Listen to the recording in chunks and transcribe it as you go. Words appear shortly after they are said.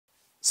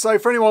So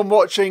for anyone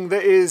watching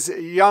that is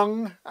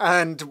young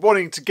and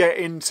wanting to get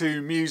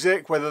into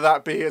music, whether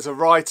that be as a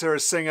writer, a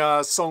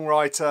singer,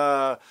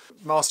 songwriter,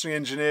 mastering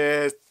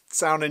engineer,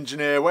 sound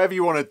engineer, whatever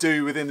you want to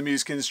do within the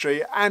music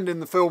industry and in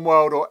the film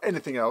world or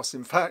anything else,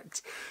 in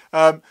fact,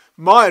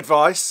 my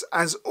advice,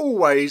 as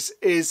always,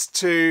 is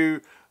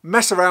to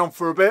mess around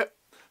for a bit.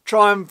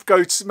 Try and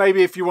go to,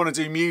 maybe if you want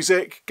to do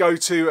music, go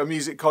to a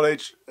music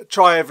college,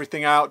 try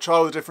everything out, try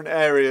all the different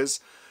areas.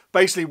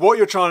 Basically, what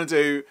you're trying to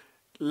do,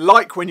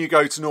 like when you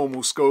go to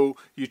normal school,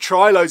 you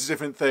try loads of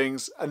different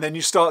things and then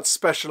you start to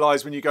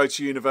specialise when you go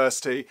to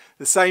university.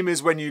 The same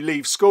as when you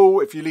leave school.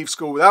 If you leave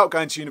school without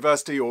going to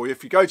university, or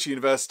if you go to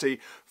university,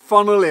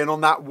 funnel in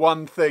on that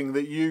one thing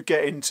that you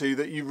get into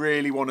that you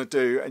really want to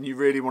do and you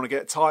really want to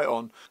get tight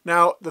on.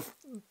 Now, the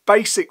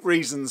basic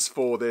reasons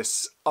for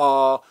this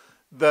are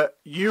that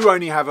you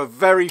only have a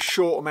very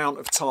short amount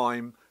of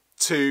time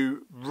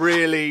to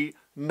really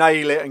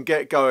nail it and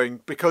get going,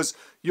 because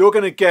you're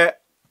going to get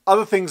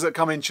other things that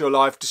come into your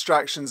life,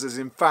 distractions as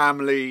in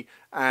family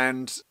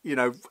and, you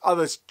know,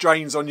 other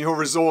drains on your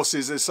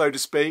resources, as so to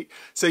speak.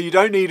 So you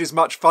don't need as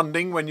much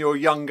funding when you're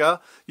younger.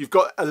 You've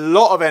got a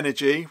lot of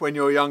energy when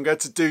you're younger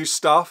to do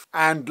stuff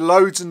and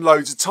loads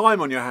of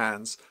time on your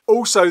hands.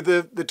 Also,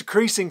 the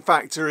decreasing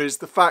factor is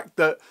the fact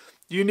that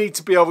you need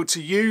to be able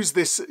to use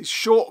this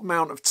short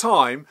amount of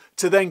time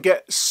to then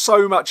get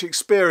so much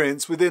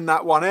experience within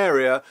that one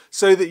area,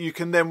 so that you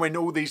can then, when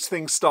all these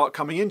things start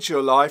coming into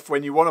your life,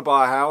 when you want to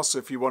buy a house,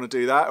 if you want to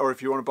do that, or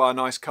if you want to buy a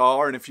nice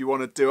car, and if you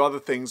want to do other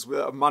things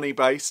that are money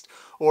based,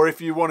 or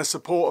if you want to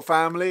support a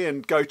family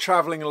and go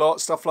traveling a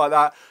lot, stuff like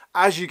that,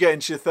 as you get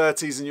into your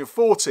 30s and your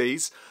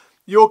 40s,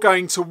 you're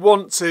going to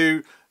want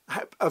to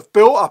have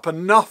built up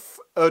enough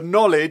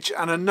knowledge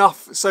and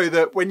enough so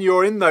that when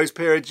you're in those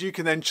periods, you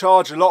can then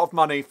charge a lot of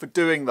money for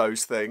doing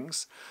those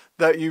things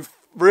that you've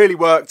really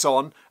worked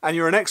on and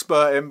you're an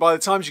expert in by the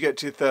time you get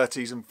to your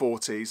 30s and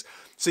 40s.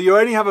 So you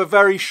only have a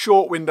very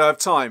short window of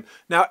time.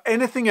 Now,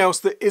 anything else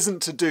that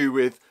isn't to do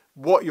with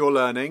what you're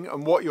learning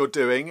and what you're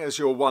doing as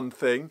your one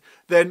thing,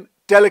 then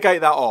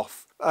delegate that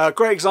off. A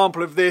great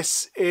example of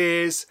this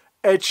is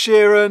Ed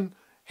Sheeran.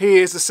 He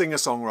is a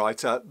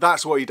singer-songwriter.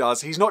 That's what he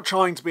does. He's not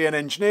trying to be an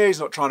engineer. He's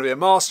not trying to be a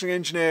mastering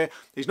engineer.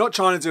 He's not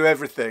trying to do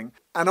everything.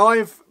 And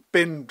I've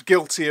been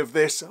guilty of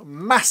this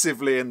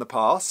massively in the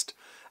past.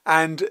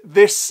 And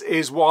this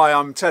is why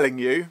I'm telling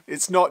you.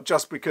 It's not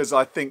just because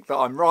I think that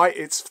I'm right.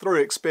 It's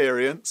through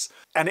experience.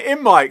 And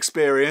in my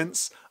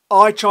experience,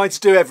 I tried to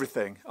do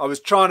everything. I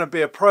was trying to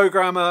be a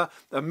programmer,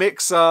 a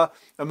mixer,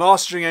 a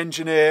mastering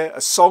engineer, a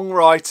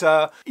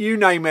songwriter, you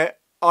name it.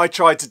 I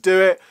tried to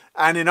do it,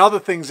 and in other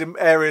things, in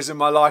areas in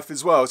my life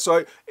as well.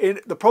 So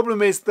the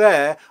problem is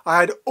there, I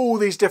had all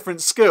these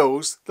different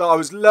skills that I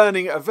was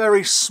learning a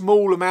very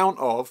small amount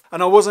of,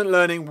 and I wasn't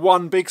learning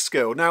one big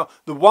skill. Now,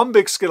 the one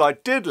big skill I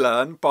did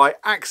learn by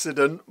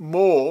accident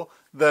more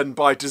than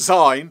by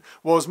design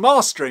was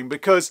mastering,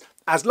 because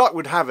as luck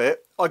would have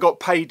it, I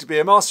got paid to be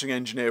a mastering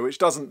engineer, which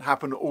doesn't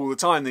happen all the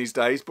time these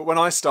days. But when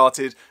I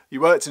started,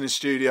 you worked in a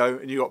studio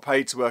and you got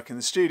paid to work in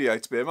the studio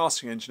to be a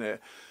mastering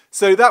engineer.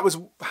 So that was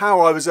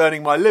how I was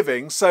earning my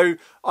living. So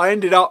I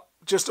ended up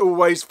just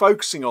always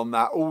focusing on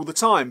that all the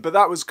time. But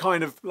that was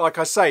kind of, like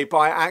I say,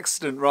 by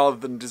accident rather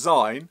than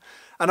design.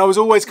 And I was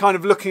always kind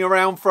of looking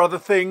around for other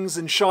things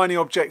and shiny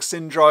object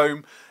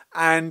syndrome.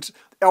 And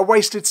I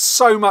wasted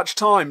so much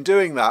time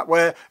doing that,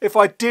 where if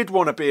I did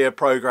want to be a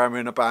programmer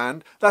in a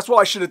band, that's what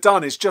I should have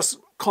done, is just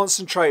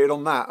concentrated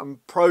on that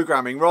and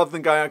programming, rather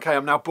than going, okay,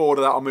 I'm now bored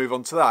of that, I'll move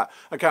on to that.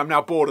 Okay, I'm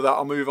now bored of that,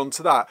 I'll move on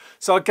to that.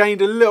 So I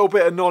gained a little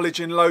bit of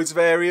knowledge in loads of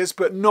areas,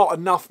 but not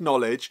enough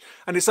knowledge.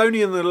 And it's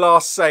only in the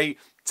last, say,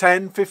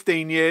 10,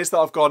 15 years that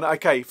I've gone,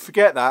 okay,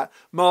 forget that,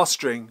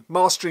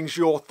 mastering's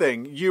your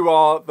thing, you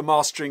are the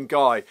mastering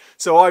guy.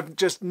 So I've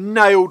just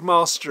nailed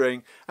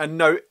mastering and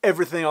know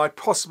everything I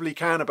possibly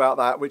can about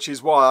that, which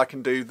is why I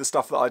can do the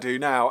stuff that I do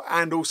now,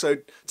 and also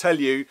tell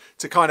you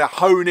to kind of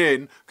hone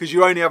in, because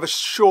you only have a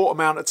short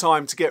amount of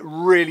time to get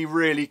really,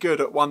 really good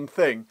at one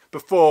thing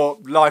before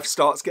life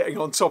starts getting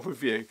on top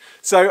of you.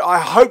 So I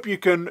hope you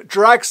can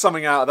drag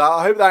something out of that.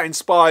 I hope that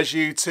inspires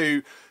you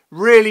to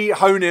really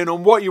hone in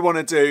on what you want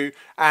to do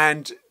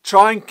and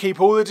try and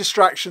keep all the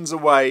distractions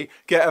away,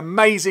 get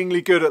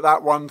amazingly good at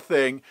that one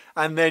thing,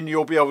 and then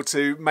you'll be able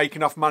to make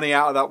enough money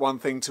out of that one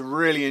thing to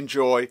really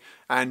enjoy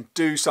and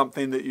do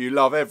something that you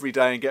love every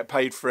day and get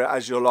paid for it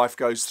as your life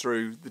goes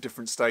through the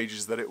different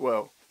stages that it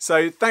will.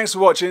 So thanks for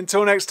watching.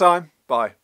 Until next time, bye.